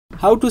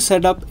How to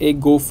set up a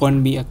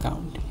GoFundMe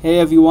account. Hey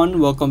everyone,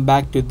 welcome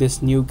back to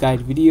this new guide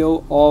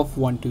video of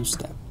 1-2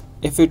 step.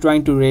 If you're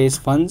trying to raise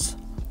funds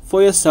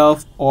for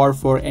yourself or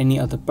for any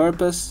other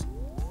purpose,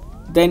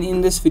 then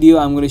in this video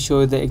I'm going to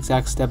show you the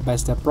exact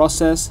step-by-step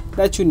process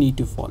that you need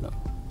to follow.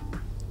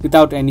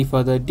 Without any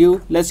further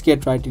ado, let's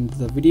get right into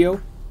the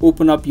video.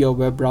 Open up your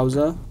web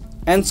browser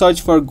and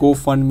search for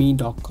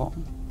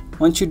gofundme.com.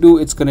 Once you do,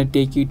 it's going to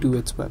take you to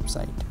its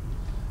website.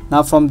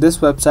 Now from this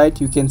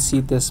website you can see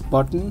this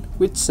button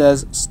which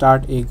says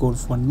start a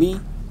GoFundMe.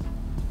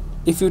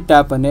 If you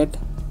tap on it,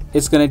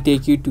 it's going to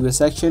take you to a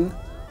section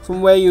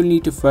from where you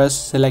need to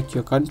first select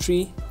your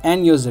country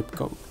and your zip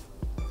code.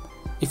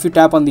 If you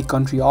tap on the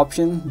country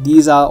option,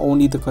 these are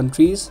only the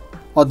countries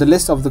or the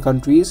list of the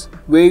countries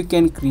where you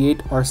can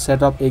create or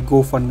set up a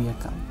GoFundMe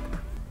account.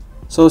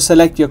 So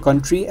select your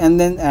country and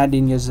then add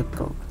in your zip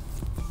code.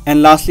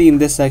 And lastly, in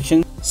this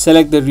section,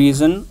 select the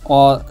reason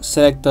or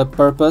select the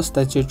purpose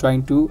that you're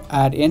trying to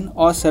add in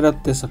or set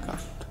up this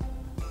account.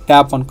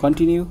 Tap on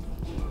continue.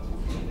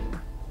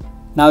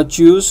 Now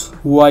choose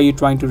who are you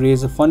trying to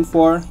raise a fund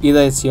for.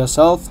 Either it's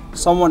yourself,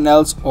 someone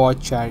else, or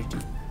charity.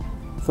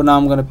 For now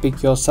I'm going to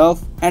pick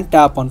yourself and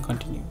tap on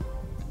continue.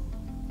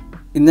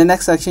 In the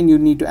next section you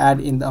need to add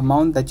in the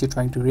amount that you're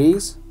trying to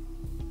raise.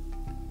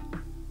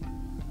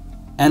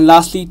 And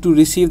lastly, to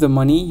receive the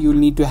money you'll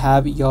need to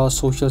have your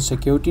social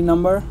security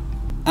number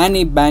and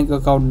a bank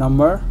account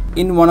number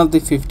in one of the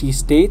 50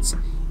 states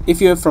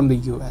if you're from the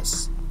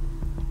US.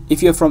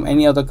 If you're from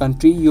any other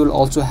country, you'll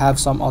also have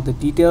some other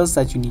details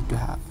that you need to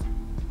have.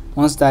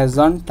 Once that is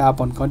done,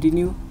 tap on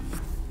continue.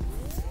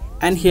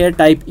 And here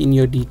type in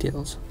your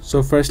details.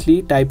 So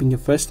firstly, type in your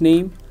first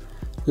name,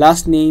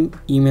 last name,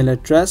 email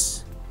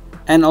address,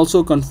 and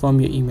also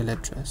confirm your email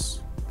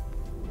address.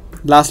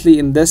 Lastly,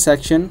 in this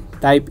section,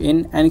 type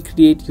in and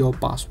create your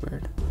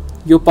password.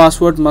 Your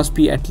password must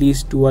be at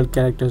least 12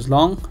 characters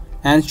long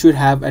and should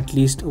have at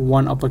least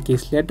one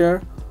uppercase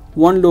letter,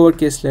 one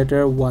lowercase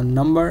letter, one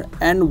number,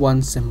 and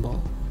one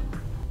symbol.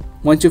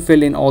 Once you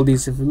fill in all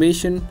these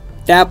information,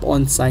 tap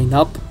on sign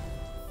up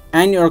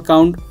and your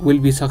account will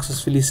be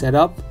successfully set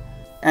up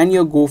and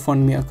your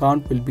GoFundMe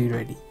account will be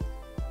ready.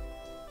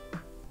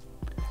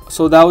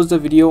 So that was the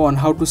video on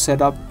how to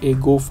set up a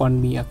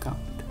GoFundMe account.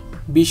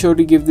 Be sure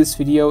to give this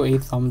video a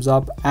thumbs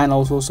up and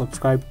also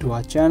subscribe to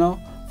our channel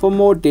for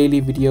more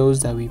daily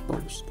videos that we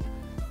post.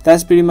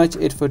 That's pretty much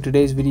it for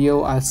today's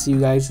video. I'll see you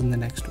guys in the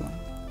next one.